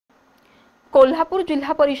कोल्हापूर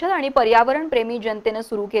जिल्हा परिषद आणि पर्यावरण प्रेमी जनतेने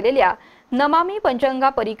सुरू केलेल्या नमामि पंचगंगा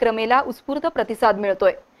परिक्रमेला उत्स्फूर्त प्रतिसाद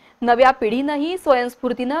मिळतोय। नव्या पिढीनेही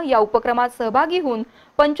स्वयंस्फूर्तीने या उपक्रमात सहभागी होऊन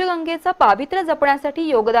पंचगंगेचं पावित्र्य जपण्यासाठी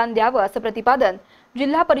योगदान द्यावं असं प्रतिपादन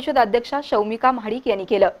जिल्हा परिषद अध्यक्षा शौमिका महाडिक यांनी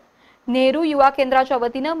केलं। नेहरू युवा केंद्राच्या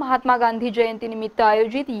वतीने महात्मा गांधी जयंतीनिमित्त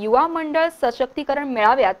आयोजित युवा मंडळ सशक्तीकरण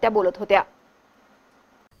मेळाव्यात त्या बोलत होत्या।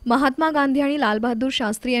 महात्मा गांधी आणि लालबहादूर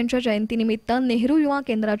शास्त्री यांच्या जयंतीनिमित्त नेहरू युवा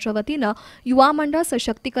केंद्राच्या वतीने युवा मंडळ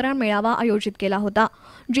सशक्तीकरण मेळावा आयोजित केला होता।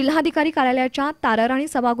 जिल्हाधिकारी कार्यालयाच्या ताराराणी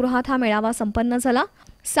सभागृहात हा मेळावा संपन्न झाला।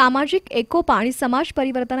 सामाजिक एकोपा आणि समाज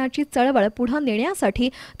परिवर्तनाची चळवळ पुढे नेण्यासाठी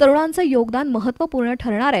तरुणांचे योगदान महत्त्वपूर्ण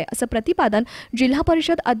ठरणार आहे असं प्रतिपादन जिल्हा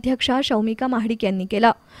परिषद अध्यक्षा शौमिका महाडिक यांनी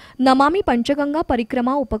केलं। नमामि पंचगंगा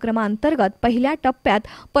परिक्रमा उपक्रमांतर्गत पहिल्या टप्प्यात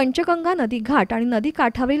पंचगंगा नदी घाट आणि नदी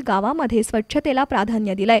काठावरील गावांमध्ये स्वच्छतेला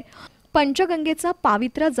प्राधान्य दिलंय। पंचगंगेचं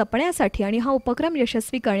पावित्र्य जपण्यासाठी आणि हा उपक्रम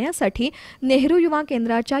यशस्वी करण्यासाठी नेहरू युवा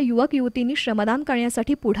केंद्राच्या युवक युवतींनी श्रमदान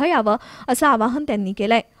करण्यासाठी पुढे यावं असं आवाहन त्यांनी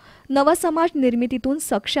केलंय। नवसमाज निर्मितीतून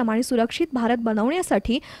सक्षम आणि सुरक्षित भारत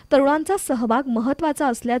बनवण्यासाठी तरुणांचा सहभाग महत्त्वाचा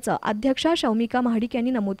असल्याचं अध्यक्षा शौमिका महाडिक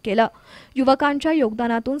यांनी नमूद केलं। युवकांच्या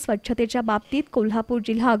योगदानातून स्वच्छतेच्या बाबतीत कोल्हापूर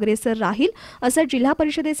जिल्हा अग्रेसर राहील असं जिल्हा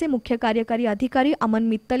परिषदेचे मुख्य कार्यकारी अधिकारी अमन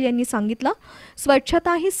मित्तल यांनी सांगितलं।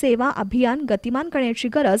 स्वच्छता ही सेवा अभियान गतिमान करण्याची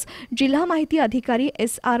गरज जिल्हा माहिती अधिकारी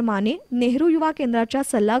SR माने, नेहरू युवा केंद्राच्या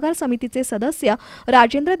सल्लागार समितीचे सदस्य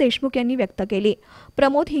राजेंद्र देशमुख यांनी व्यक्त केली।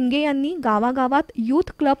 प्रमोद हिंगे यांनी गावागावात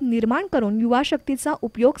युथ क्लब निर्माण करून युवा शक्तीचा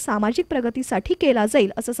उपयोग सामाजिक प्रगतीसाठी केला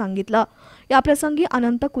जाईल असं सांगितलं। या प्रसंगी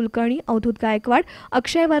अनंत कुलकर्णी, अवधूत गायकवाड,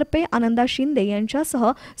 अक्षय वरपे, आनंदा शिंदे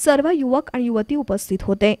यांच्यासह सर्व युवक आणि युवती उपस्थित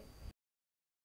होते।